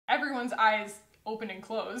everyone's eyes open and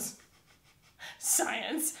close.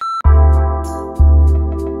 Science.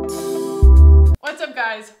 What's up,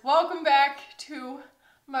 guys? Welcome back to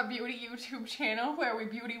my beauty YouTube channel where we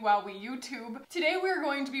beauty while we YouTube. Today we're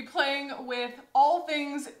going to be playing with all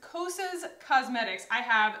things Kosas Cosmetics. I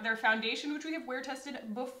have their foundation, which we have wear tested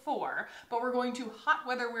before, but we're going to hot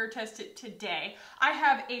weather wear test it today. I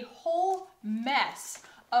have a whole mess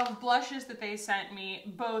of blushes that they sent me,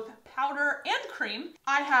 both powder and cream.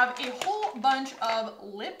 I have a whole bunch of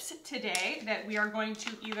lips today that we are going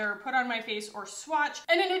to either put on my face or swatch.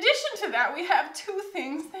 And in addition to that, we have two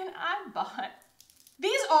things that I bought.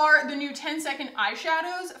 These are the new 10-second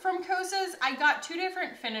eyeshadows from Kosas. I got two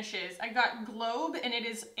different finishes. I got Globe, and it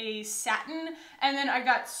is a satin, and then I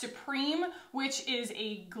got Supreme, which is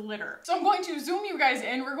a glitter. So I'm going to zoom you guys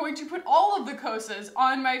in. We're going to put all of the Kosas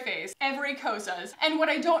on my face, every Kosas. And what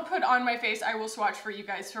I don't put on my face, I will swatch for you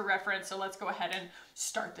guys for reference, so let's go ahead and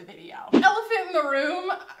start the video. Elephant in the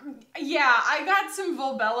room. Yeah, I got some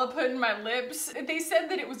Volbella put in my lips. They said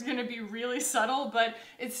that it was gonna be really subtle, but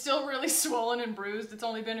it's still really swollen and bruised. It's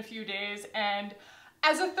only been a few days, and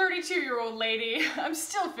as a 32-year-old lady, I'm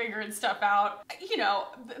still figuring stuff out. You know,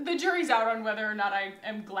 the jury's out on whether or not I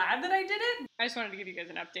am glad that I did it. I just wanted to give you guys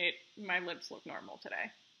an update. My lips look normal today.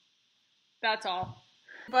 That's all.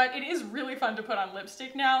 But it is really fun to put on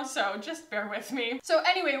lipstick now, so just bear with me. So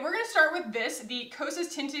anyway, we're gonna start with this, the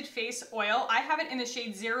Kosas Tinted Face Oil. I have it in the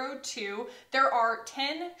shade 02. There are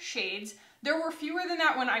 10 shades. There were fewer than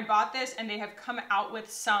that when I bought this, and they have come out with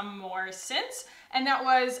some more since. And that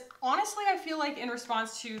was, honestly, I feel like in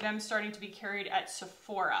response to them starting to be carried at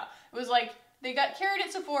Sephora. It was like, they got carried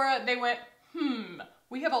at Sephora, they went,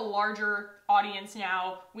 we have a larger audience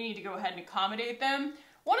now, we need to go ahead and accommodate them.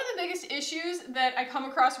 One of the biggest issues that I come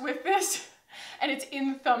across with this, and it's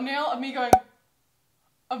in the thumbnail of me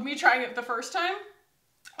trying it the first time,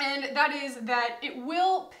 and that is that it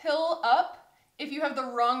will pill up if you have the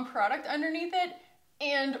wrong product underneath it,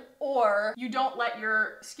 and or you don't let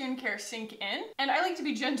your skincare sink in. And I like to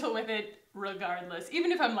be gentle with it regardless.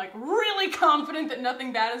 Even if I'm like really confident that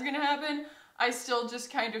nothing bad is gonna happen, I still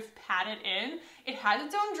just kind of pat it in. It has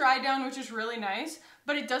its own dry down, which is really nice,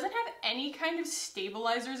 but it doesn't have any kind of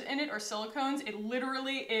stabilizers in it or silicones. It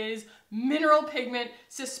literally is mineral pigment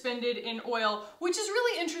suspended in oil, which is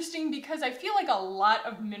really interesting because I feel like a lot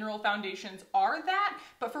of mineral foundations are that,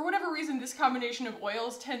 but for whatever reason, this combination of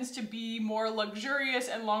oils tends to be more luxurious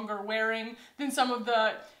and longer wearing than some of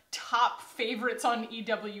the top favorites on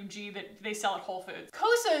EWG that they sell at Whole Foods.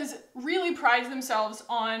 Kosas really prides themselves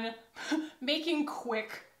on making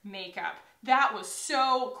quick makeup. That was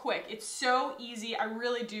so quick. It's so easy. I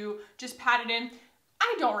really do just pat it in.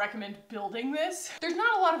 I don't recommend building this. There's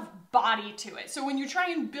not a lot of body to it. So when you try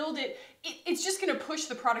and build it, it's just gonna push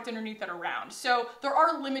the product underneath it around. So there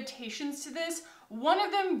are limitations to this. One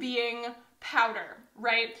of them being powder,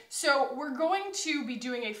 right? So we're going to be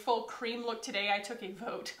doing a full cream look today. I took a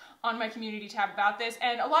vote on my community tab about this,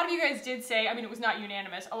 and a lot of you guys did say, I mean, it was not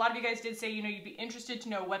unanimous, a lot of you guys did say, you know, you'd be interested to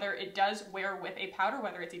know whether it does wear with a powder,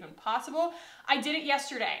 whether it's even possible. I did it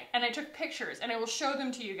yesterday, and I took pictures, and I will show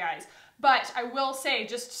them to you guys. But I will say,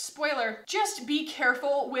 just spoiler, just be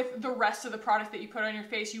careful with the rest of the product that you put on your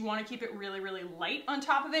face. You want to keep it really, really light on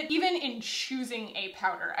top of it, even in choosing a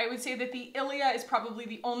powder. I would say that the Ilia is probably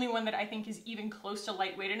the only one that I think is even close to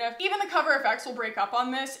lightweight enough. Even the Cover FX will break up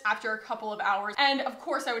on this after a couple of hours. And of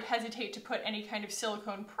course, I would hesitate to put any kind of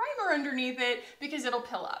silicone primer underneath it because it'll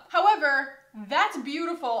pill up. However, that's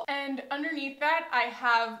beautiful. And underneath that, I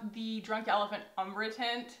have the Drunk Elephant Umbra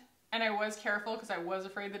Tint. And I was careful because I was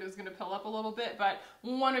afraid that it was gonna pill up a little bit, but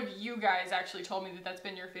one of you guys actually told me that that's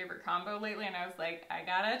been your favorite combo lately, and I was like, I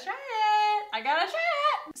gotta try it! I gotta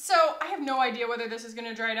try it! So I have no idea whether this is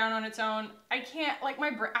gonna dry down on its own. I can't, like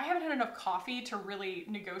I haven't had enough coffee to really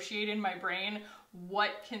negotiate in my brain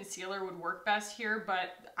what concealer would work best here,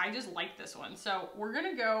 but I just like this one. So we're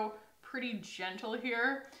gonna go pretty gentle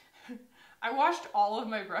here. I washed all of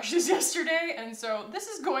my brushes yesterday, and so this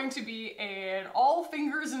is going to be an all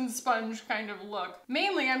fingers and sponge kind of look.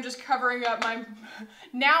 Mainly, I'm just covering up my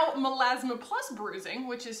now melasma plus bruising,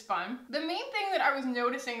 which is fun. The main thing that I was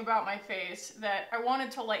noticing about my face that I wanted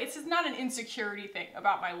to like, it's not an insecurity thing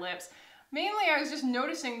about my lips. Mainly, I was just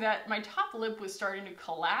noticing that my top lip was starting to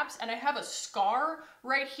collapse, and I have a scar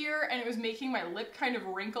right here, and it was making my lip kind of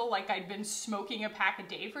wrinkle like I'd been smoking a pack a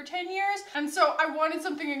day for 10 years. And so I wanted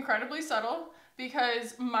something incredibly subtle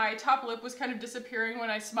because my top lip was kind of disappearing when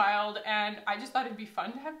I smiled, and I just thought it'd be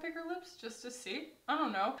fun to have bigger lips just to see. I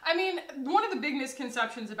don't know. I mean, one of the big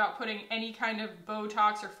misconceptions about putting any kind of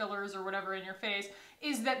Botox or fillers or whatever in your face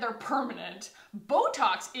is that they're permanent.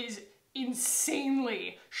 Botox is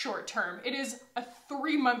insanely short term. It is a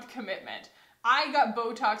 3-month commitment. I got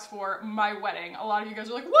Botox for my wedding. A lot of you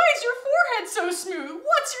guys are like, why is your forehead so smooth?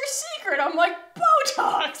 What's your secret? I'm like,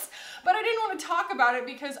 Botox! But I didn't want to talk about it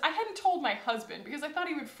because I hadn't told my husband because I thought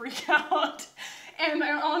he would freak out. And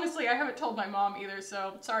honestly, I haven't told my mom either,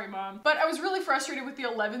 so sorry, Mom. But I was really frustrated with the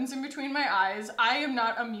 11s in between my eyes. I am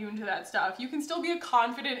not immune to that stuff. You can still be a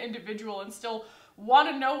confident individual and still want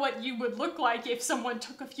to know what you would look like if someone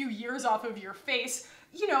took a few years off of your face.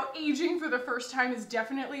 You know, aging for the first time is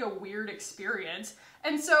definitely a weird experience.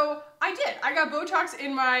 And so I did. I got Botox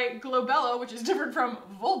in my glabella, which is different from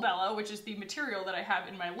vulbella, which is the material that I have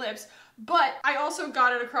in my lips. But I also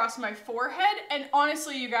got it across my forehead. And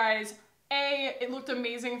honestly, you guys, A, it looked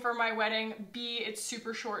amazing for my wedding. B, it's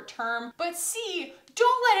super short term. But C,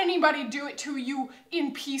 don't let anybody do it to you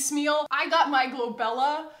in piecemeal. I got my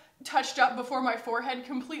glabella touched up before my forehead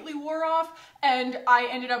completely wore off, and I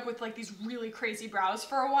ended up with like these really crazy brows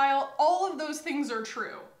for a while. All of those things are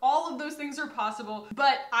true. All of those things are possible,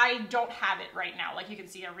 but I don't have it right now. Like you can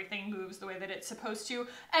see everything moves the way that it's supposed to.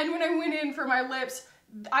 And when I went in for my lips,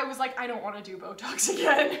 I was like, I don't want to do Botox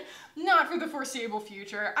again. Not for the foreseeable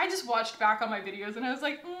future. I just watched back on my videos and I was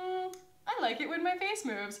like, I like it when my face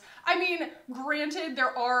moves. I mean, granted,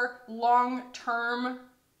 there are long-term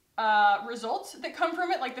results that come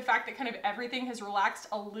from it, like the fact that kind of everything has relaxed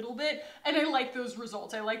a little bit, and I like those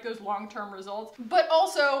results. I like those long-term results. But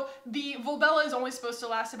also, the vulbella is only supposed to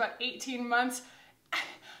last about 18 months.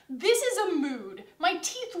 This is a mood. My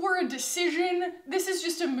teeth were a decision. This is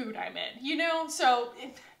just a mood I'm in, you know? So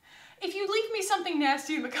if you leave me something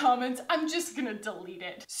nasty in the comments, I'm just gonna delete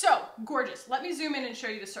it. So, gorgeous. Let me zoom in and show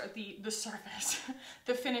you the surface,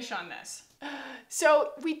 the finish on this.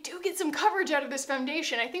 So we do get some coverage out of this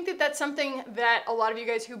foundation. I think that that's something that a lot of you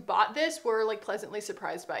guys who bought this were like pleasantly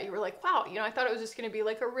surprised by. You were like, wow, you know, I thought it was just gonna be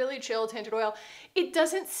like a really chill tinted oil. It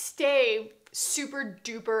doesn't stay super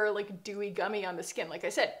duper like dewy gummy on the skin. Like I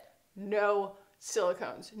said, no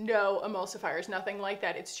silicones, no emulsifiers, nothing like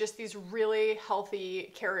that. It's just these really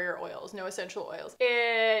healthy carrier oils, no essential oils.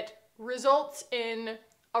 It results in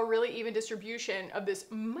a really even distribution of this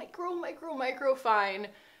micro fine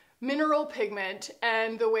mineral pigment,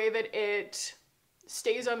 and the way that it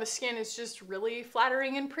stays on the skin is just really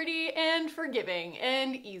flattering and pretty and forgiving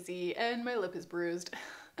and easy, and my lip is bruised.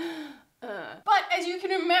 But as you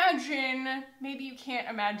can imagine, maybe you can't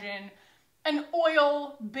imagine, an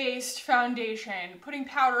oil-based foundation, putting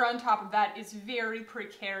powder on top of that is very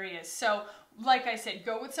precarious. So, like I said,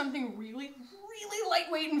 go with something really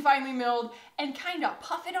lightweight and finely milled and kind of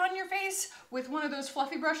puff it on your face with one of those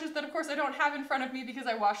fluffy brushes that of course I don't have in front of me because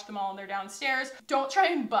I washed them all and they're downstairs. Don't try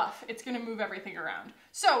and buff, it's gonna move everything around.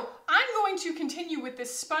 So I'm going to continue with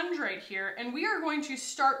this sponge right here, and we are going to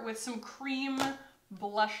start with some cream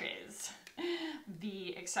blushes.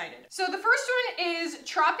 Be excited. So the first one is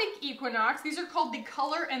Tropic Equinox. These are called the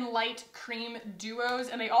Color and Light Cream Duos,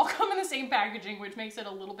 and they all come in the same packaging, which makes it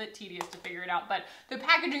a little bit tedious to figure it out, but the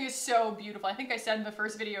packaging is so beautiful. I think I said in the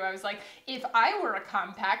first video, I was like, if I were a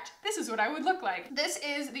compact, this is what I would look like. This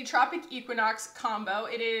is the Tropic Equinox combo.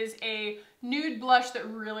 It is a nude blush that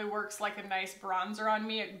really works like a nice bronzer on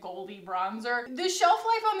me, a goldy bronzer. The shelf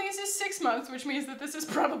life on these is 6 months, which means that this is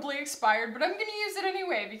probably expired, but I'm gonna use it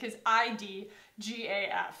anyway because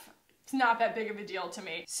IDGAF. It's not that big of a deal to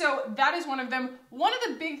me. So that is one of them. One of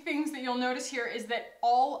the big things that you'll notice here is that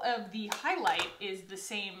all of the highlight is the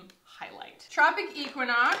same highlight. Tropic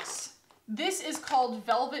Equinox. This is called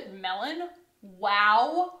Velvet Melon.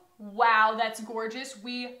 Wow. Wow, that's gorgeous.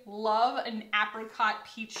 We love an apricot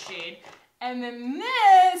peach shade. And then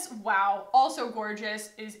this, wow, also gorgeous,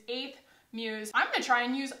 is 8th Muse. I'm gonna try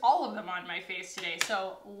and use all of them on my face today,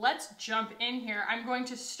 so let's jump in here. I'm going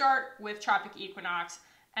to start with Tropic Equinox,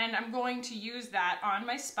 and I'm going to use that on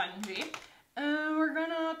my spongy. And we're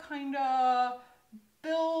gonna kinda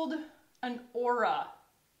build an aura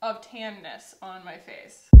of tanness on my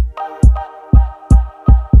face.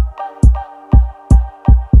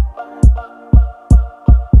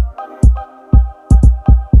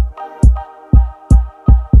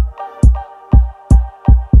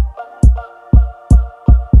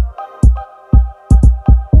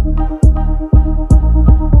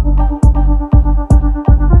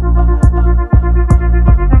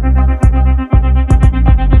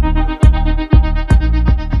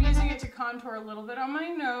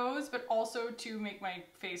 To make my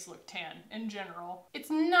face look tan in general.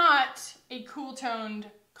 It's not a cool toned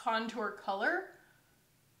contour color,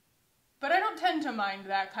 but I don't tend to mind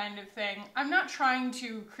that kind of thing. I'm not trying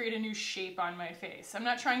to create a new shape on my face. I'm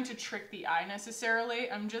not trying to trick the eye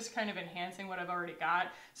necessarily. I'm just kind of enhancing what I've already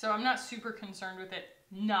got. So I'm not super concerned with it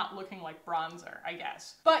not looking like bronzer, I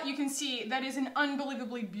guess. But you can see that is an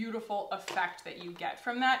unbelievably beautiful effect that you get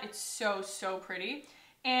from that. It's so, so pretty.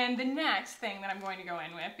 And the next thing that I'm going to go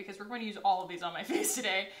in with, because we're going to use all of these on my face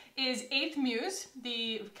today, is 8th Muse,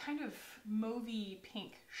 the kind of mauvey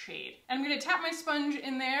pink shade. And I'm going to tap my sponge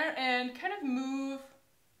in there and kind of move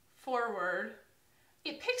forward.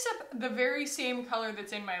 It picks up the very same color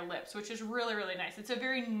that's in my lips, which is really, really nice. It's a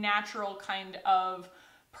very natural kind of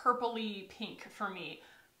purpley pink for me.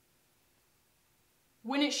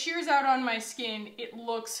 When it shears out on my skin, it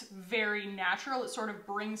looks very natural. It sort of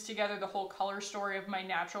brings together the whole color story of my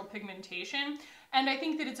natural pigmentation. And I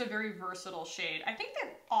think that it's a very versatile shade. I think that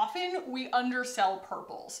often we undersell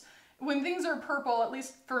purples. When things are purple, at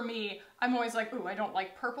least for me, I'm always like, ooh, I don't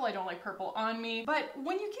like purple on me. But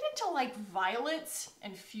when you get into like violets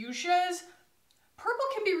and fuchsias, purple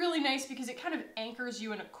can be really nice because it kind of anchors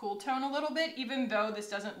you in a cool tone a little bit, even though this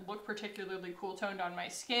doesn't look particularly cool toned on my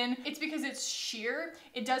skin. It's because it's sheer.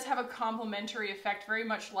 It does have a complementary effect, very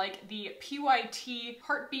much like the PYT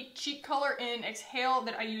Heartbeat Cheek Color in Exhale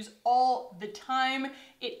that I use all the time.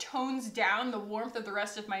 It tones down the warmth of the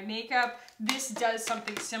rest of my makeup. This does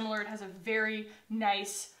something similar. It has a very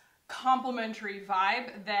nice complementary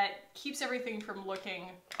vibe that keeps everything from looking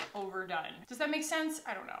overdone. Does that make sense?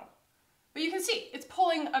 I don't know. But you can see, it's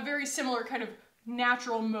pulling a very similar kind of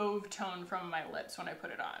natural mauve tone from my lips when I put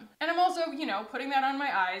it on. And I'm also, you know, putting that on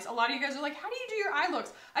my eyes. A lot of you guys are like, how do you do your eye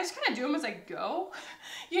looks? I just kind of do them as I go.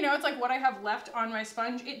 You know, it's like what I have left on my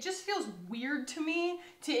sponge. It just feels weird to me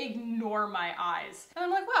to ignore my eyes. And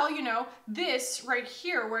I'm like, well, you know, this right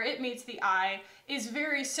here where it meets the eye is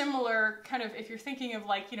very similar, kind of, if you're thinking of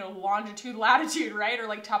like, you know, longitude, latitude, right? Or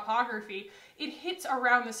like topography. It hits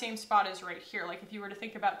around the same spot as right here. Like if you were to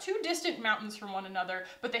think about two distant mountains from one another,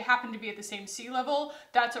 but they happen to be at the same sea level,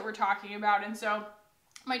 that's what we're talking about. And so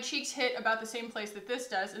my cheeks hit about the same place that this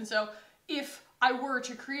does. And so if I were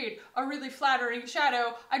to create a really flattering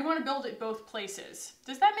shadow, I'd want to build it both places.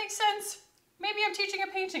 Does that make sense? Maybe I'm teaching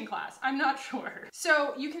a painting class, I'm not sure.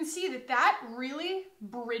 So you can see that that really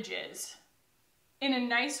bridges in a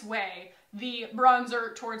nice way the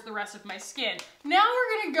bronzer towards the rest of my skin. Now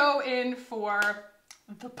we're gonna go in for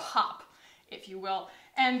the pop, if you will.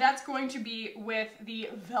 And that's going to be with the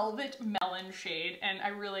Velvet Melon shade. And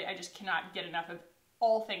I just cannot get enough of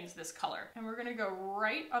all things this color. And we're gonna go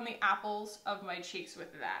right on the apples of my cheeks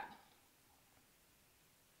with that.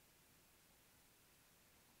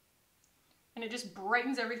 And it just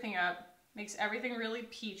brightens everything up, makes everything really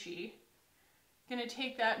peachy. Gonna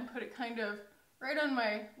take that and put it kind of right on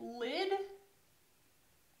my lid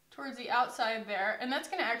towards the outside there. And that's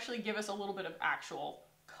gonna actually give us a little bit of actual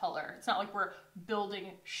color. It's not like we're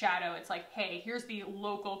building shadow. It's like, hey, here's the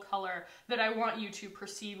local color that I want you to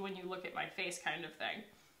perceive when you look at my face kind of thing.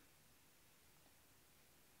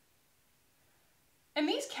 And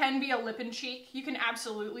these can be a lip and cheek. You can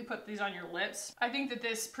absolutely put these on your lips. I think that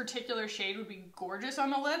this particular shade would be gorgeous on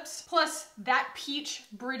the lips. Plus, that peach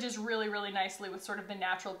bridges really, really nicely with sort of the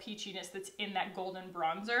natural peachiness that's in that golden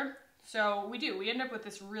bronzer. So we end up with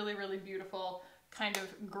this really, really beautiful kind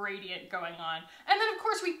of gradient going on. And then of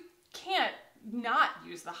course we can't not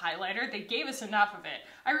use the highlighter. They gave us enough of it.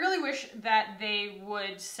 I really wish that they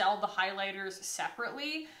would sell the highlighters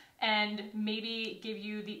separately and maybe give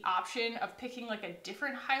you the option of picking like a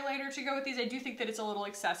different highlighter to go with these. I do think that it's a little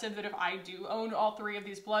excessive that if I do own all 3 of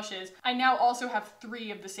these blushes, I now also have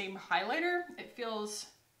 3 of the same highlighter. It feels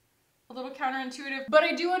a little counterintuitive, but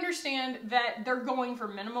I do understand that they're going for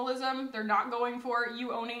minimalism. They're not going for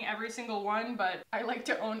you owning every single one, but I like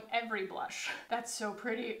to own every blush. That's so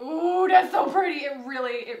pretty. Ooh, that's so pretty. It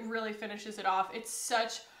really finishes it off. It's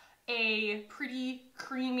such a pretty,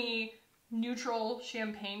 creamy, neutral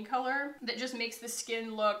champagne color that just makes the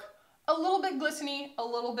skin look a little bit glistening, a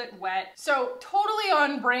little bit wet. So totally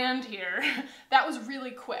on brand here. That was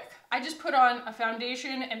really quick. I just put on a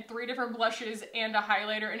foundation and 3 different blushes and a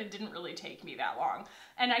highlighter, and it didn't really take me that long.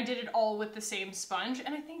 And I did it all with the same sponge,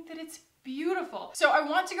 and I think that it's beautiful. So I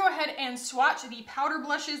want to go ahead and swatch the powder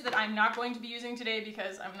blushes that I'm not going to be using today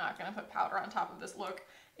because I'm not gonna put powder on top of this look.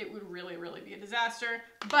 It would really be a disaster,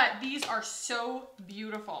 but these are so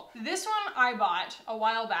beautiful. This one I bought a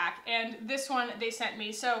while back, and this one they sent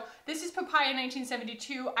me. So this is Papaya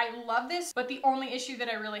 1972. I love this, but the only issue that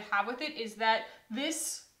I really have with it is that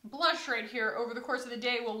this blush right here over the course of the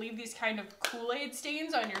day will leave these kind of Kool-Aid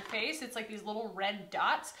stains on your face. It's like these little red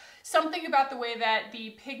dots. Something about the way that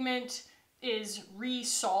the pigment is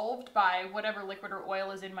resolved by whatever liquid or oil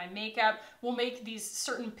is in my makeup will make these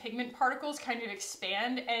certain pigment particles kind of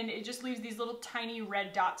expand, and it just leaves these little tiny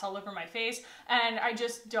red dots all over my face, and I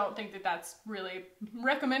just don't think that that's really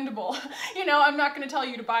recommendable. You know, I'm not going to tell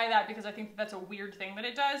you to buy that because I think that that's a weird thing that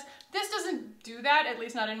it does. This doesn't do that, at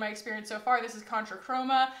least not in my experience so far. This is Contra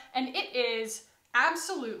Chroma, and it is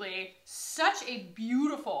absolutely such a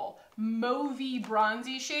beautiful mauvey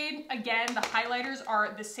bronzy shade. Again, the highlighters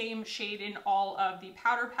are the same shade in all of the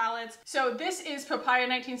powder palettes. So this is Papaya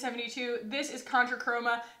 1972. This is Contra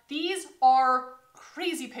Chroma. These are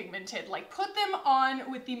crazy pigmented. Like, put them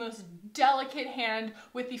on with the most delicate hand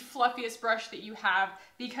with the fluffiest brush that you have,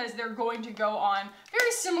 because they're going to go on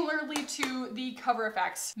very similarly to the Cover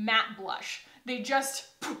FX matte blush. They just,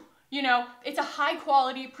 you know, it's a high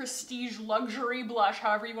quality, prestige, luxury blush,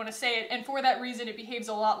 however you want to say it, and for that reason it behaves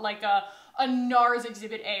a lot like a NARS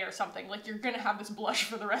Exhibit A or something. Like, you're gonna have this blush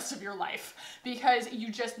for the rest of your life because you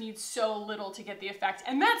just need so little to get the effect,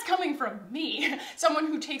 and that's coming from me, someone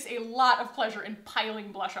who takes a lot of pleasure in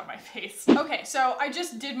piling blush on my face. Okay, so I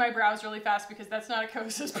just did my brows really fast because that's not a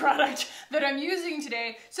Kosas product that I'm using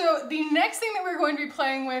today. So the next thing that we're going to be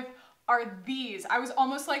playing with are these. I was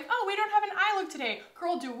almost like, oh, we don't have an eye look today.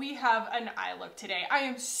 Girl, do we have an eye look today. I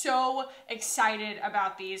am so excited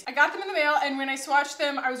about these. I got them in the mail, and when I swatched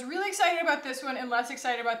them, I was really excited about this one and less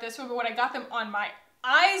excited about this one, but when I got them on my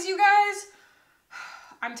eyes, you guys,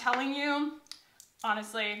 I'm telling you,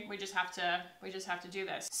 honestly, we just have to do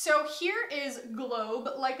this. So here is Globe.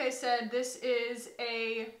 Like I said, this is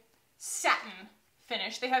a satin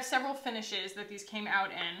finish. They have several finishes that these came out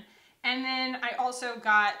in. And then I also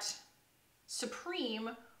got Supreme,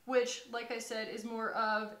 which, like I said, is more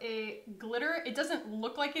of a glitter. It doesn't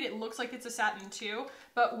look like it looks like it's a satin too,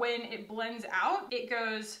 but when it blends out, it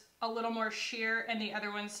goes a little more sheer and the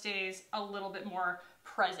other one stays a little bit more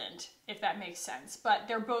present, if that makes sense. But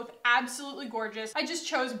they're both absolutely gorgeous. I just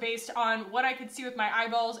chose based on what I could see with my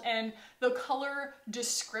eyeballs and the color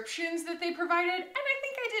descriptions that they provided, and I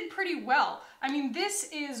think I did pretty well. I mean, this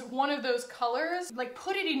is one of those colors, like,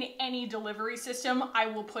 put it in any delivery system, I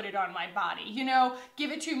will put it on my body. You know,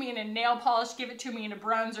 give it to me in a nail polish, give it to me in a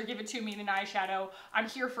bronzer, give it to me in an eyeshadow. I'm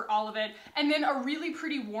here for all of it. And then a really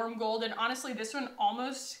pretty warm gold, and honestly, this one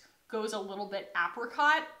almost goes a little bit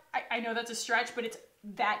apricot. I know that's a stretch, but it's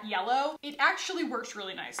that yellow. It actually works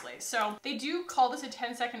really nicely. So they do call this a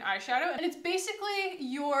 10-second eyeshadow, and it's basically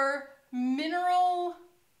your mineral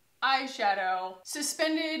eyeshadow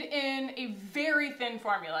suspended in a very thin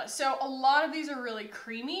formula. So a lot of these are really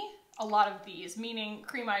creamy. A lot of these, meaning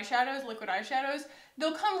cream eyeshadows, liquid eyeshadows,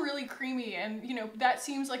 they'll come really creamy, and you know, that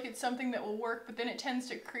seems like it's something that will work, but then it tends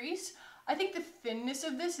to crease. I think the thinness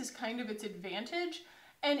of this is kind of its advantage,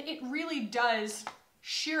 and it really does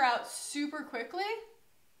sheer out super quickly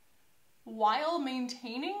while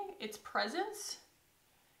maintaining its presence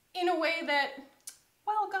in a way that,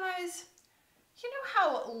 well guys, you know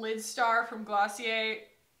how Lid Star from Glossier,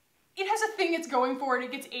 it has a thing it's going for and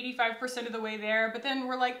it gets 85% of the way there, but then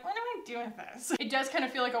we're like, what am I doing with this? It does kind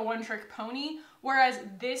of feel like a one-trick pony, whereas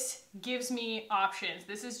this gives me options.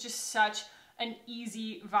 This is just such an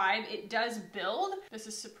easy vibe. It does build. This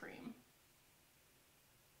is Supreme.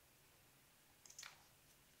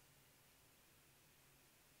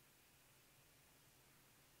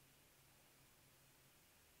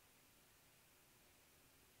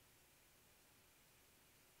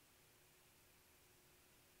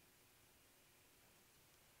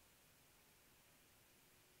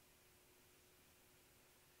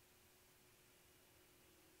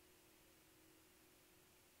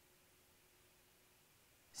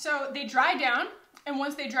 So they dry down, and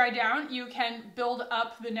once they dry down, you can build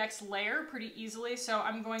up the next layer pretty easily. So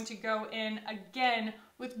I'm going to go in again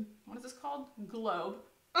with, what is this called? Globe.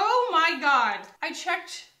 Oh my God! I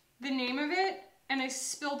checked the name of it and I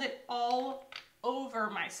spilled it all over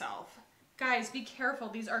myself. Guys, be careful.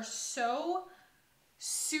 These are so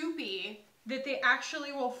soupy that they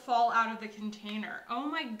actually will fall out of the container. Oh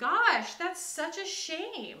my gosh, that's such a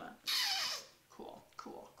shame. Cool,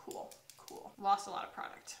 cool, cool. Lost a lot of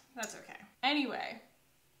product. That's okay. Anyway,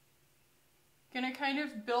 gonna kind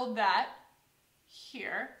of build that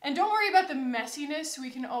here. And don't worry about the messiness.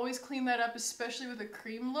 We can always clean that up, especially with a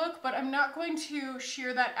cream look, but I'm not going to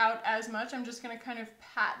shear that out as much. I'm just gonna kind of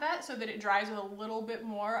pat that so that it dries with a little bit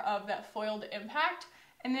more of that foiled impact.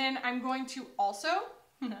 And then I'm going to also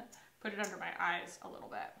put it under my eyes a little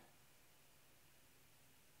bit.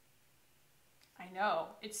 I know,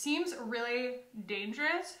 it seems really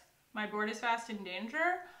dangerous. My board is fast in danger,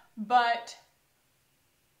 but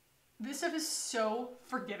this stuff is so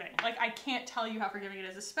forgiving. Like, I can't tell you how forgiving it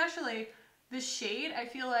is, especially the shade, I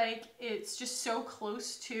feel like it's just so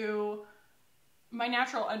close to my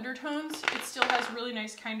natural undertones. It still has really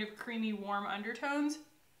nice kind of creamy, warm undertones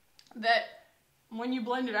that when you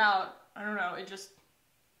blend it out, I don't know, it just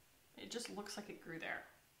looks like it grew there,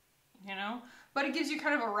 you know? But it gives you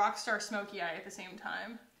kind of a rock star smoky eye at the same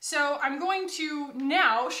time. So I'm going to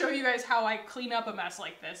now show you guys how I clean up a mess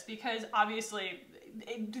like this, because obviously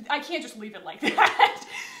I can't just leave it like that.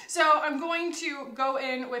 So I'm going to go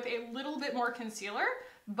in with a little bit more concealer,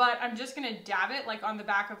 but I'm just gonna dab it like on the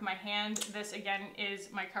back of my hand. This again is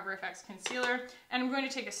my Cover FX concealer. And I'm going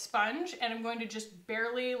to take a sponge and I'm going to just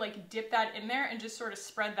barely like dip that in there and just sort of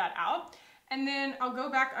spread that out. And then I'll go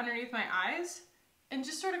back underneath my eyes and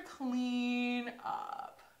just sort of clean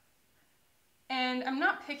up. And I'm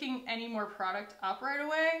not picking any more product up right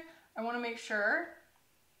away. I wanna make sure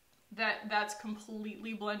that that's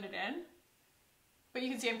completely blended in. But you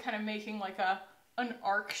can see I'm kind of making like an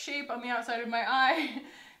arc shape on the outside of my eye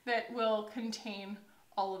that will contain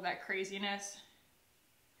all of that craziness.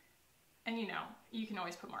 And you know, you can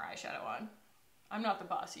always put more eyeshadow on. I'm not the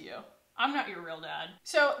boss of you. I'm not your real dad.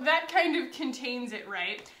 So that kind of contains it,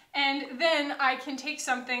 right? And then I can take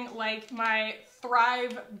something like my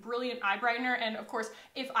Thrive Brilliant Eye Brightener, and of course,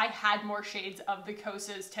 if I had more shades of the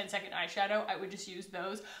Kosas 10-second eyeshadow, I would just use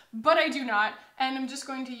those, but I do not, and I'm just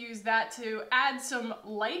going to use that to add some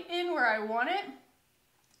light in where I want it.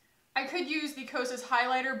 I could use the Kosas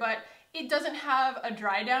highlighter, but it doesn't have a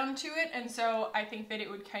dry down to it, and so I think that it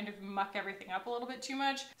would kind of muck everything up a little bit too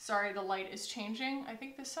much. Sorry, the light is changing. I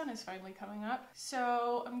think the sun is finally coming up.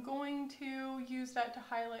 So I'm going to use that to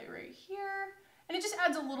highlight right here, and it just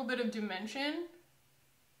adds a little bit of dimension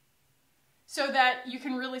so that you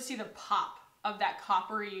can really see the pop of that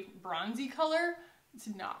coppery, bronzy color. It's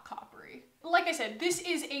not coppery. Like I said, this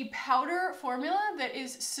is a powder formula that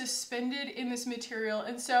is suspended in this material,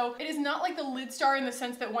 and so it is not like the lid star in the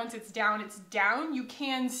sense that once it's down, it's down. You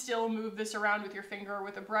can still move this around with your finger or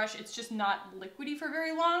with a brush. It's just not liquidy for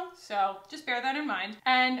very long, so just bear that in mind.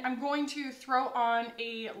 And I'm going to throw on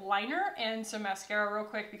a liner and some mascara real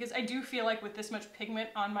quick, because I do feel like with this much pigment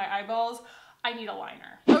on my eyeballs, I need a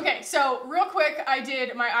liner. Okay, so real quick, I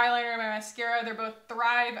did my eyeliner and my mascara. They're both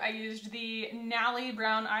Thrive. I used the Nally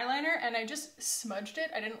Brown eyeliner and I just smudged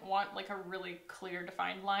it. I didn't want like a really clear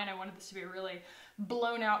defined line. I wanted this to be a really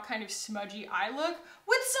blown out kind of smudgy eye look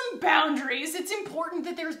with some boundaries. It's important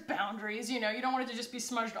that there's boundaries, you know, you don't want it to just be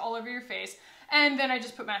smudged all over your face. And then I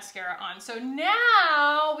just put mascara on. So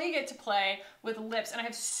now we get to play with lips. And I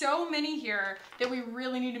have so many here that we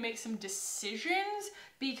really need to make some decisions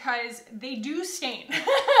because they do stain.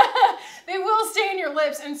 They will stain your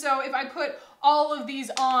lips. And so if I put all of these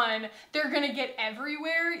on, they're gonna get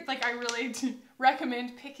everywhere. Like, I really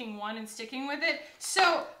recommend picking one and sticking with it.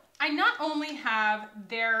 So I not only have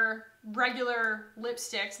their regular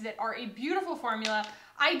lipsticks that are a beautiful formula.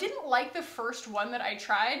 I didn't like the first one that I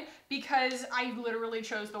tried because I literally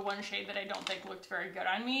chose the one shade that I don't think looked very good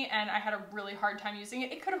on me, and I had a really hard time using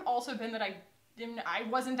it. It could have also been that I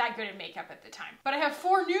wasn't that good at makeup at the time. But I have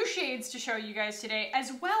 4 new shades to show you guys today,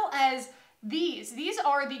 as well as these. These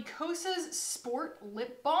are the Kosas Sport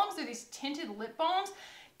lip balms. They're these tinted lip balms.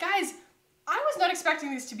 Guys, I was not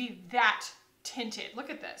expecting these to be that tinted.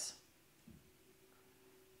 Look at this.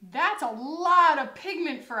 That's a lot of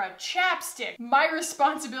pigment for a chapstick. My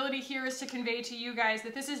responsibility here is to convey to you guys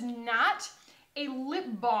that this is not a lip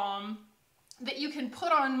balm that you can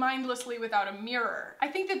put on mindlessly without a mirror. I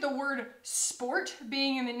think that the word sport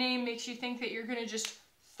being in the name makes you think that you're gonna just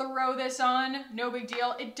throw this on, no big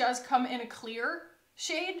deal. It does come in a clear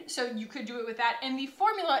shade, so you could do it with that. And the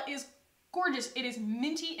formula is gorgeous. It is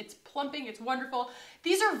minty, it's plumping, it's wonderful.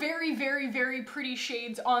 These are very, very, very pretty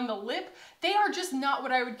shades on the lip. They are just not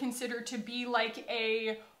what I would consider to be like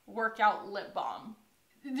a workout lip balm.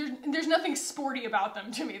 There's nothing sporty about them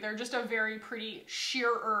to me. They're just a very pretty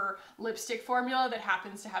sheerer lipstick formula that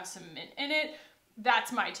happens to have some mint in it.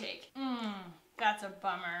 That's my take. That's a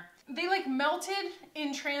bummer. They like melted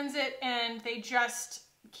in transit and they just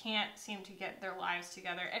can't seem to get their lives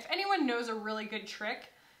together. If anyone knows a really good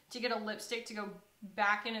trick to get a lipstick to go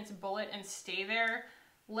back in its bullet and stay there,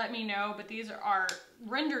 let me know, but these are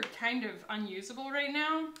rendered kind of unusable right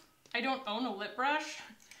now. I don't own a lip brush,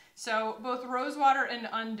 so both Rosewater and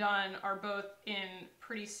Undone are both in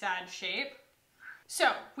pretty sad shape.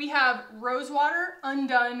 So we have Rosewater,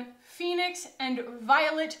 Undone, Phoenix, and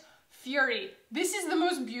Violet Fury. This is the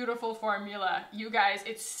most beautiful formula, you guys.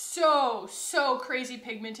 It's so, so crazy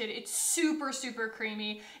pigmented. It's super, super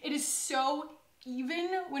creamy. It is so even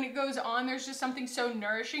when it goes on. There's just something so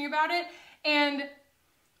nourishing about it. And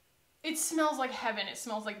it smells like heaven. It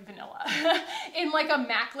smells like vanilla in like a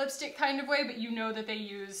MAC lipstick kind of way, but you know that they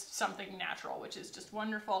used something natural, which is just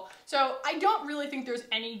wonderful. So I don't really think there's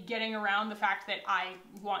any getting around the fact that I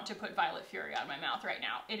want to put Violet Fury on my mouth right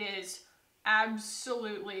now. It is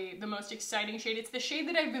absolutely the most exciting shade. It's the shade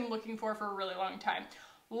that I've been looking for a really long time.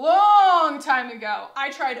 Long time ago, I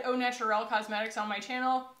tried Au Naturel Cosmetics on my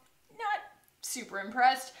channel. Not super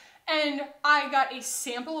impressed. And I got a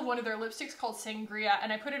sample of one of their lipsticks called Sangria,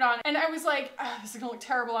 and I put it on, and I was like, oh, this is gonna look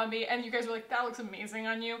terrible on me. And you guys were like, that looks amazing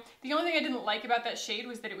on you. The only thing I didn't like about that shade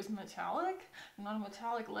was that it was metallic. I'm not a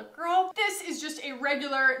metallic lip girl. This is just a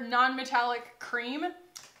regular non-metallic cream.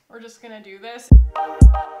 We're just gonna do this.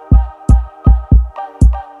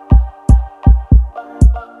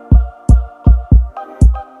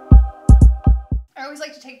 I always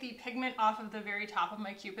like to take the pigment off of the very top of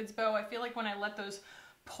my Cupid's bow. I feel like when I let those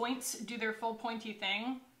points do their full pointy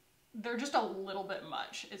thing, they're just a little bit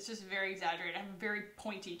much. It's just very exaggerated. I have a very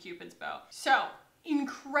pointy Cupid's bow. So,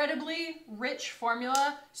 incredibly rich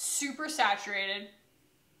formula, super saturated.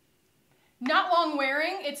 Not long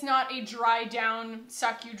wearing. It's not a dry down,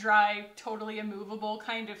 suck you dry, totally immovable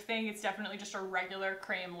kind of thing. It's definitely just a regular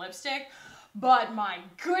cream lipstick. But my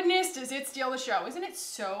goodness, does it steal the show. Isn't it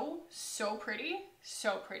so pretty?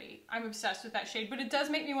 So pretty. I'm obsessed with that shade, but it does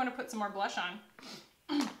make me want to put some more blush on.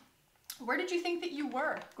 Where did you think that you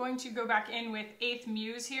were? Going to go back in with 8th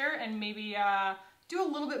Muse here and maybe do a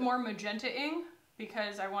little bit more magenta-ing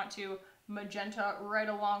because I want to magenta right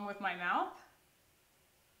along with my mouth.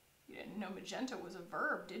 You didn't know magenta was a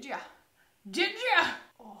verb, did ya? Did ya?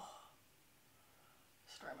 Oh,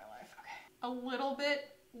 story of my life. Okay. A little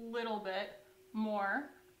bit more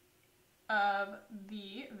of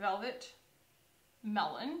the Velvet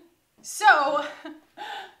Melon. So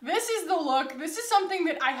this is the look. This is something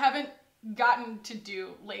that I haven't gotten to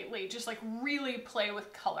do lately, just like really play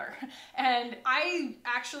with color. And I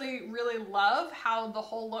actually really love how the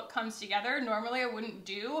whole look comes together. Normally I wouldn't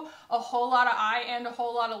do a whole lot of eye and a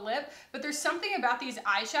whole lot of lip, but there's something about these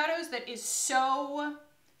eyeshadows that is so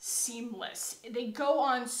seamless. They go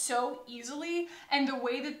on so easily, and the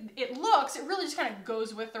way that it looks, it really just kind of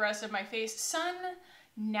goes with the rest of my face. Son,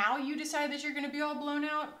 now you decide that you're gonna be all blown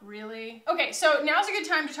out? Really? Okay, so now's a good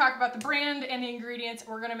time to talk about the brand and the ingredients.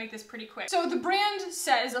 We're gonna make this pretty quick. So the brand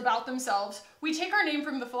says about themselves, we take our name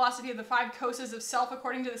from the philosophy of the 5 kosas of self.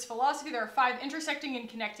 According to this philosophy, there are 5 intersecting and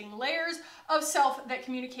connecting layers of self that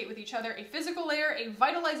communicate with each other. A physical layer, a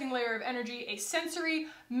vitalizing layer of energy, a sensory,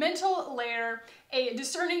 mental layer, a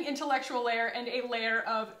discerning intellectual layer, and a layer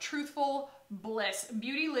of truthful bliss.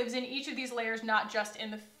 Beauty lives in each of these layers, not just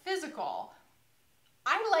in the physical.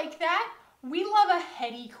 I like that. We love a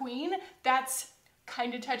heady queen. That's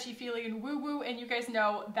kind of touchy-feely and woo-woo, and you guys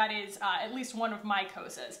know that is at least one of my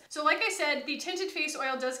Kosas. So like I said, the tinted face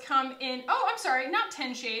oil does come in, oh, I'm sorry, not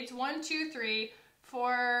 10 shades. 1, 2, 3,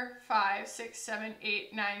 4, 5, 6, 7,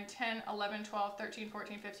 8, 9, 10, 11, 12, 13,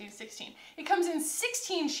 14, 15, 16. It comes in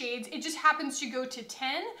 16 shades. It just happens to go to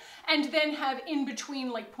 10 and then have in between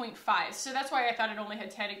like 0.5. So that's why I thought it only had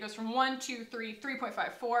 10. It goes from 1, 2, 3,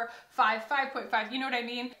 3.5, 4, 5, 5.5. You know what I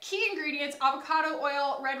mean? Key ingredients: avocado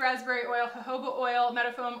oil, red raspberry oil, jojoba oil,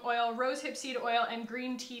 metafoam oil, rose hip seed oil, and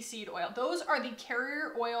green tea seed oil. Those are the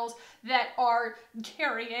carrier oils that are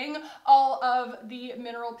carrying all of the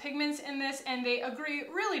mineral pigments in this, and they agree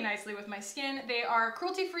really nicely with my skin. They are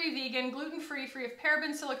cruelty-free, vegan, gluten-free, free of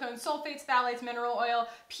parabens, silicone, sulfates, phthalates, mineral oil,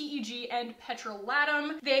 PEG, and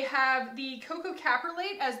petrolatum. They have the cocoa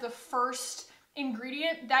caprolate as the first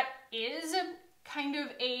ingredient. That is kind of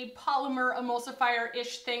a polymer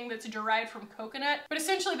emulsifier-ish thing that's derived from coconut, but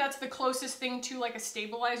essentially that's the closest thing to like a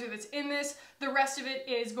stabilizer that's in this. The rest of it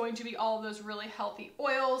is going to be all of those really healthy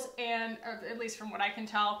oils, and at least from what I can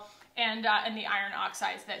tell, and the iron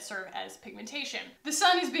oxides that serve as pigmentation. The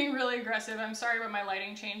sun is being really aggressive. I'm sorry about my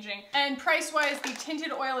lighting changing. And price-wise, the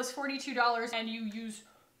tinted oil is $42, and you use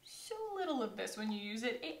so little of this when you use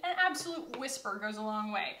it. An absolute whisper goes a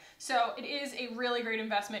long way. So it is a really great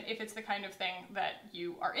investment if it's the kind of thing that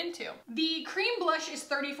you are into. The cream blush is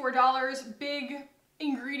 $34. Big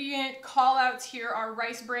ingredient call-outs here are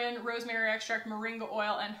rice bran, rosemary extract, moringa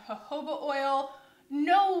oil, and jojoba oil.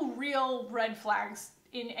 No real red flags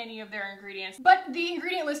in any of their ingredients, but the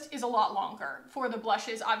ingredient list is a lot longer for the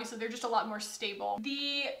blushes. Obviously, they're just a lot more stable.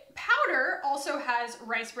 The powder also has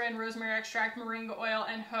rice bran, rosemary extract, moringa oil,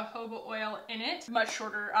 and jojoba oil in it. Much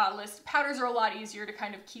shorter list. Powders are a lot easier to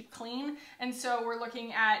kind of keep clean, and so we're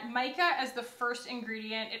looking at mica as the first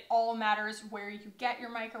ingredient. It all matters where you get your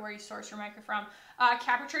mica, where you source your mica from.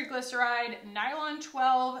 cap triglyceride, nylon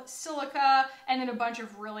 12, silica, and then a bunch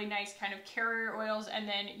of really nice kind of carrier oils, and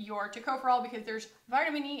then your tocopherol, because there's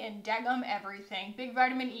vitamin E in daggum everything. Big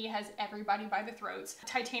vitamin E has everybody by the throats.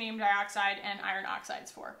 Titanium dioxide and iron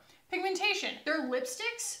oxides for pigmentation. Their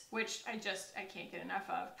lipsticks, which I can't get enough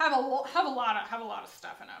of, have a lot of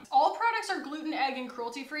stuff in them. All products are gluten, egg, and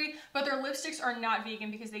cruelty free, but their lipsticks are not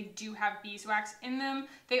vegan because they do have beeswax in them.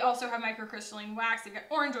 They also have microcrystalline wax. They've got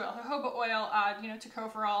orange oil, jojoba oil,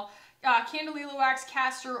 tocopherol, candelilla wax,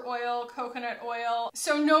 castor oil, coconut oil.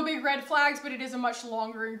 So no big red flags, but it is a much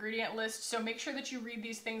longer ingredient list. So make sure that you read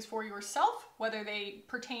these things for yourself, whether they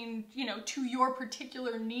pertain, to your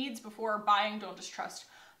particular needs before buying. Don't just trust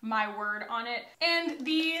my word on it. And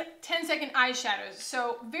the 10-second eyeshadows.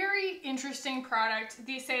 So very interesting product.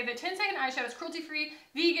 They say the 10-second eyeshadows, cruelty-free,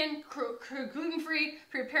 vegan, gluten-free,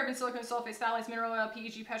 paraben, silicone, sulfates, phthalates, mineral oil,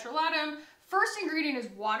 PEG, petrolatum. First ingredient is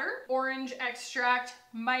water, orange extract,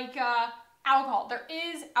 mica, alcohol. There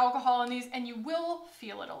is alcohol in these, and you will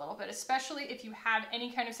feel it a little bit, especially if you have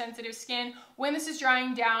any kind of sensitive skin. When this is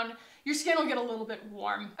drying down, your skin will get a little bit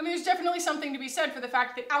warm. I mean, there's definitely something to be said for the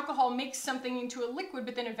fact that alcohol makes something into a liquid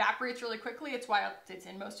but then evaporates really quickly. It's why it's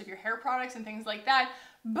in most of your hair products and things like that.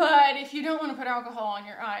 But if you don't want to put alcohol on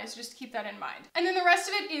your eyes, just keep that in mind. And then the rest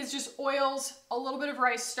of it is just oils, a little bit of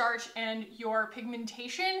rice starch, and your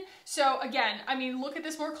pigmentation. So again, I mean, look at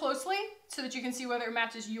this more closely so that you can see whether it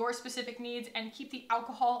matches your specific needs, and keep the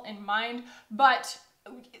alcohol in mind. But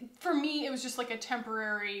for me, it was just like a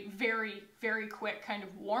temporary, very, very quick kind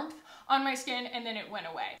of warmth on my skin, and then it went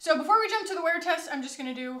away. So before we jump to the wear test, I'm just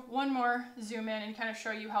gonna do one more zoom in and kind of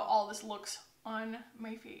show you how all this looks on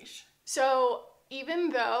my face. So even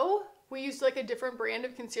though we used like a different brand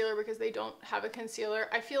of concealer because they don't have a concealer,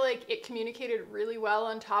 I feel like it communicated really well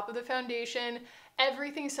on top of the foundation.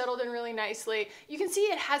 Everything settled in really nicely. You can see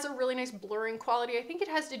it has a really nice blurring quality. I think it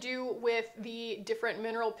has to do with the different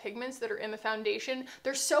mineral pigments that are in the foundation.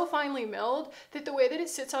 They're so finely milled that the way that it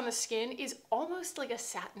sits on the skin is almost like a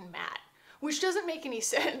satin matte, which doesn't make any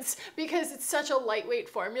sense because it's such a lightweight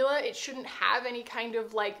formula. It shouldn't have any kind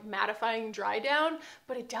of like mattifying dry down,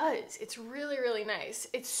 but it does. It's really, really nice.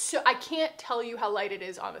 I can't tell you how light it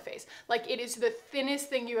is on the face. Like, it is the thinnest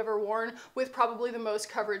thing you've ever worn with probably the most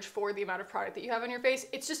coverage for the amount of product that you have on your face.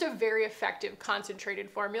 It's just a very effective concentrated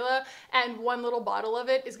formula, and one little bottle of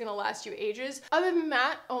it is gonna last you ages. Other than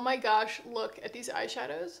that, oh my gosh, look at these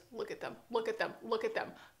eyeshadows. Look at them, look at them, look at them.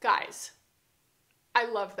 Guys, I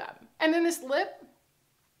love them. And then this lip,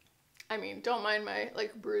 I mean, don't mind my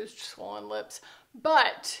like bruised, swollen lips,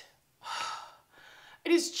 but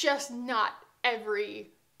it is just not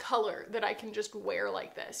every color that I can just wear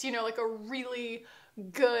like this. Like a really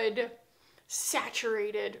good,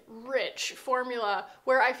 saturated, rich formula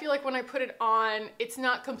where I feel like when I put it on, it's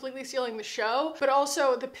not completely stealing the show, but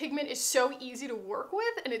also the pigment is so easy to work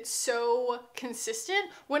with and it's so consistent.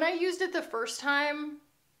 When I used it the first time,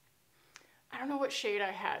 I don't know what shade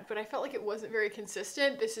I had, but I felt like it wasn't very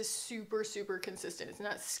consistent. This is super, super consistent. It's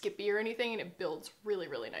not skippy or anything, and it builds really,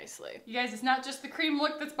 really nicely. You guys, it's not just the cream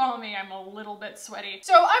look that's balmy. I'm a little bit sweaty.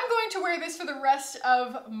 So I'm going to wear this for the rest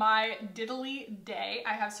of my diddly day.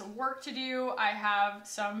 I have some work to do. I have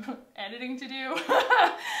some editing to do,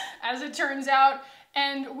 as it turns out.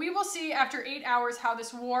 And we will see after 8 hours how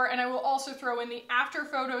this wore, and I will also throw in the after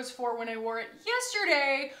photos for when I wore it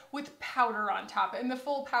yesterday with powder on top, and the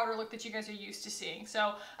full powder look that you guys are used to seeing.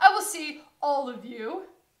 So I will see all of you,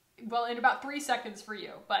 well, in about 3 seconds for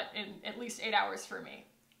you, but in at least 8 hours for me.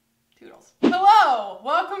 Toodles. Hello,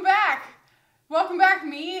 welcome back. Welcome back,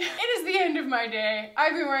 me. It is the end of my day.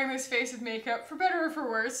 I've been wearing this face of makeup, for better or for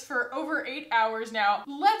worse, for over 8 hours now.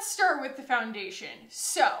 Let's start with the foundation.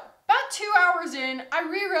 So, about 2 hours in, I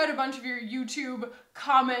reread a bunch of your YouTube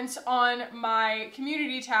comments on my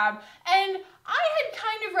community tab, and I had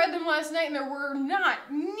kind of read them last night, and there were not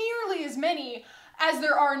nearly as many as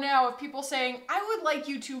there are now of people saying, I would like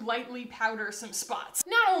you to lightly powder some spots.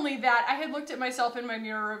 Not only that, I had looked at myself in my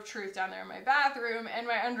mirror of truth down there in my bathroom, and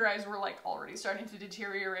my under eyes were like already starting to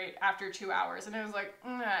deteriorate after 2 hours, and I was like,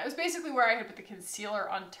 nah. It was basically where I had put the concealer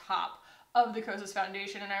on top of the Kosas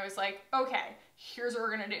foundation, and I was like, okay, here's what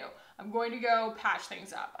we're gonna do. I'm going to go patch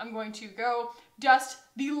things up. I'm going to go dust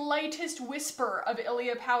the lightest whisper of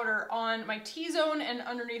Ilia powder on my T-zone and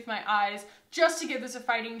underneath my eyes just to give this a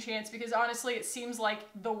fighting chance, because honestly, it seems like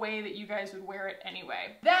the way that you guys would wear it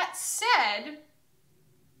anyway. That said,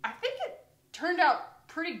 I think it turned out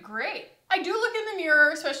pretty great. I do look in the mirror,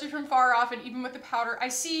 especially from far off, and even with the powder, I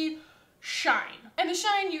see shine. And the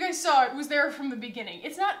shine, you guys saw it, was there from the beginning.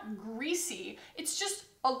 It's not greasy, it's just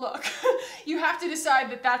a look. You have to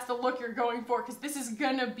decide that that's the look you're going for, because this is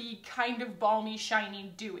gonna be kind of balmy,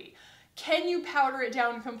 shiny, dewy. Can you powder it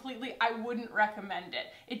down completely? I wouldn't recommend it.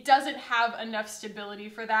 It doesn't have enough stability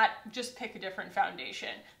for that. Just pick a different foundation.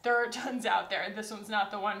 There are tons out there. This one's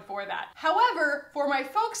not the one for that. However, for my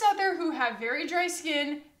folks out there who have very dry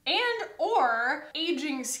skin and or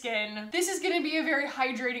aging skin, this is gonna be a very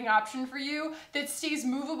hydrating option for you that stays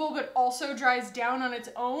movable but also dries down on its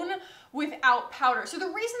own without powder. So the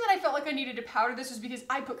reason that I felt like I needed to powder this was because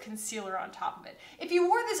I put concealer on top of it. If you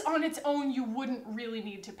wore this on its own, you wouldn't really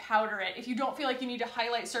need to powder it. If you don't feel like you need to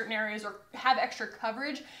highlight certain areas or have extra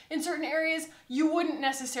coverage in certain areas, you wouldn't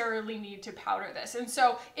necessarily need to powder this. And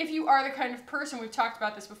so if you are the kind of person, we've talked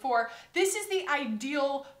about this before, this is the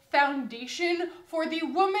ideal foundation for the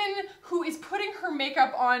woman who is putting her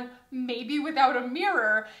makeup on, maybe without a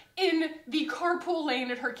mirror, in the carpool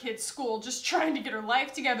lane at her kid's school, just trying to get her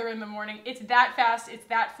life together in the morning. It's that fast, it's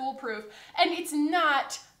that foolproof, and it's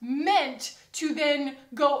not meant to then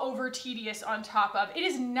go over tedious on top of. It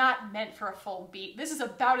is not meant for a full beat. This is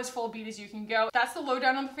about as full beat as you can go. That's the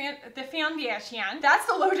lowdown on the foundation. That's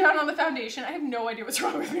the lowdown on the foundation. I have no idea what's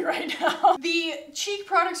wrong with me right now. The cheek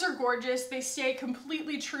products are gorgeous. They stay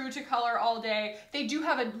completely true to color all day. They do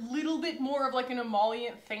have a little bit more of like an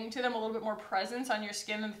emollient thing to them, a little bit more presence on your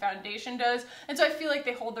skin than the foundation does. And so I feel like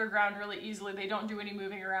they hold their ground really easily. They don't do any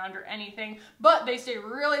moving around or anything, but they stay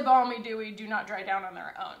really balmy, dewy, do not dry down on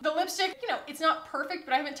their own. The lipstick, you know, it's not perfect,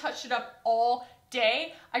 but I haven't touched it up all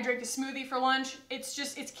day. I drank a smoothie for lunch.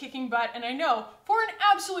 It's kicking butt. And I know for an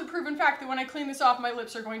absolute proven fact that when I clean this off, my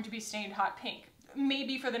lips are going to be stained hot pink.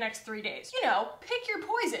 Maybe for the next 3 days. You know, pick your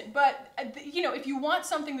poison, but you know, if you want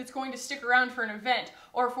something that's going to stick around for an event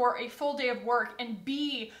or for a full day of work and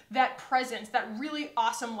be that presence, that really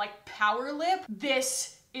awesome like power lip,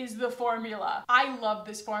 this is the formula. I love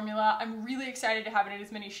this formula. I'm really excited to have it in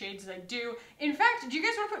as many shades as I do. In fact, do you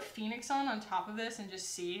guys want to put Phoenix on top of this and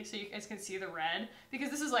just see, so you guys can see the red? Because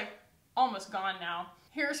this is like almost gone now.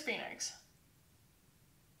 Here's Phoenix.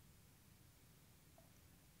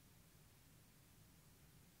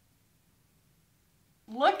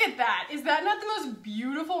 Look at that. Is that not the most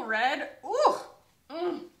beautiful red? Ooh.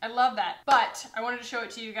 I love that. But I wanted to show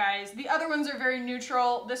it to you guys. The other ones are very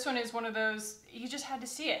neutral. This one is one of those, you just had to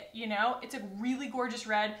see it, you know? It's a really gorgeous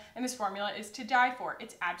red, and this formula is to die for.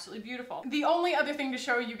 It's absolutely beautiful. The only other thing to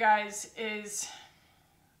show you guys is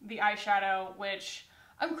the eyeshadow, which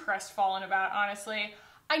I'm crestfallen about, honestly.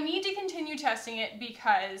 I need to continue testing it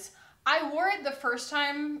because I wore it the first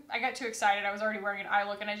time. I got too excited. I was already wearing an eye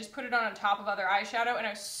look and I just put it on top of other eyeshadow and I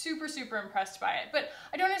was super, super impressed by it. But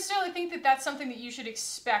I don't necessarily think that that's something that you should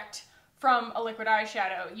expect from a liquid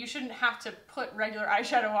eyeshadow. You shouldn't have to put regular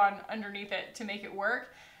eyeshadow on underneath it to make it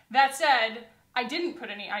work. That said, I didn't put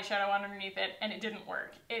any eyeshadow on underneath it and it didn't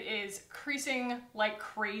work. It is creasing like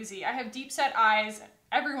crazy. I have deep set eyes.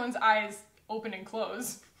 Everyone's eyes open and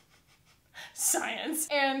close. Science.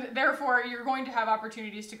 And therefore you're going to have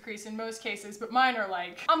opportunities to crease in most cases, but mine are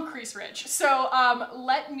like, I'm crease rich. So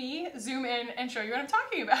let me zoom in and show you what I'm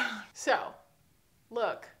talking about. So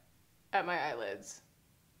look at my eyelids.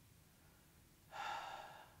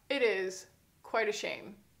 It is quite a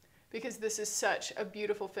shame because this is such a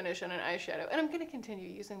beautiful finish on an eyeshadow and I'm going to continue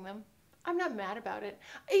using them. I'm not mad about it.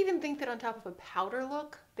 I even think that on top of a powder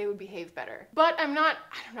look, they would behave better. But I'm not,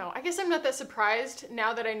 I don't know, I guess I'm not that surprised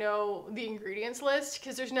now that I know the ingredients list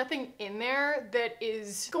because there's nothing in there that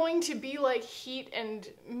is going to be like heat and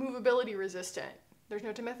movability resistant. There's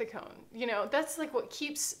no dimethicone. You know, that's like what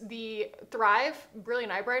keeps the Thrive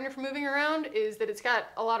Brilliant Eye Brightener from moving around is that it's got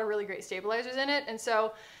a lot of really great stabilizers in it. And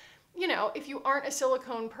so, you know, if you aren't a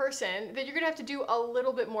silicone person, then you're gonna have to do a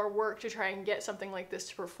little bit more work to try and get something like this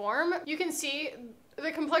to perform. You can see the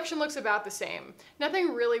complexion looks about the same.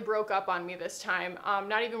 Nothing really broke up on me this time,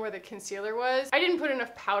 not even where the concealer was. I didn't put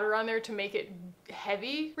enough powder on there to make it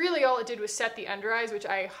heavy. Really all it did was set the under eyes, which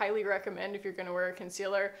I highly recommend if you're gonna wear a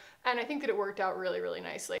concealer, and I think that it worked out really, really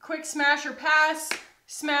nicely. Quick smash or pass.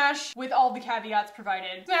 Smash with all the caveats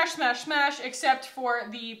provided. Smash, smash, smash, except for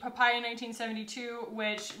the Papaya 1972,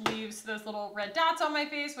 which leaves those little red dots on my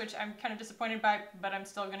face, which I'm kind of disappointed by, but I'm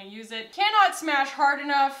still gonna use it. Cannot smash hard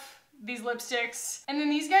enough, these lipsticks. And then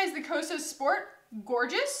these guys, the Kosas Sport,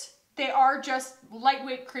 gorgeous. They are just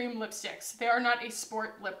lightweight cream lipsticks. They are not a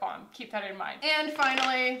sport lip balm. Keep that in mind. And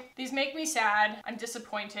finally, these make me sad. I'm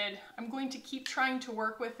disappointed. I'm going to keep trying to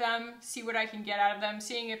work with them, see what I can get out of them,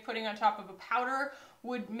 seeing if putting on top of a powder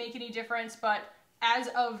would make any difference, but as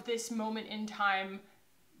of this moment in time,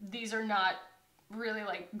 these are not really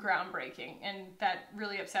like groundbreaking, and that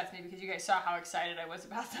really upsets me because you guys saw how excited I was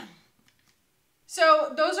about them.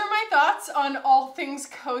 So those are my thoughts on all things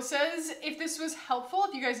Kosas. If this was helpful,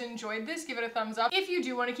 if you guys enjoyed this, give it a thumbs up. If you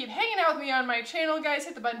do want to keep hanging out with me on my channel, guys,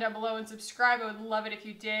 hit the button down below and subscribe. I would love it if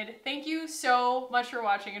you did. Thank you so much for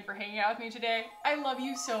watching and for hanging out with me today. I love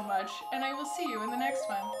you so much, and I will see you in the next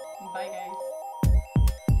one. Bye, guys.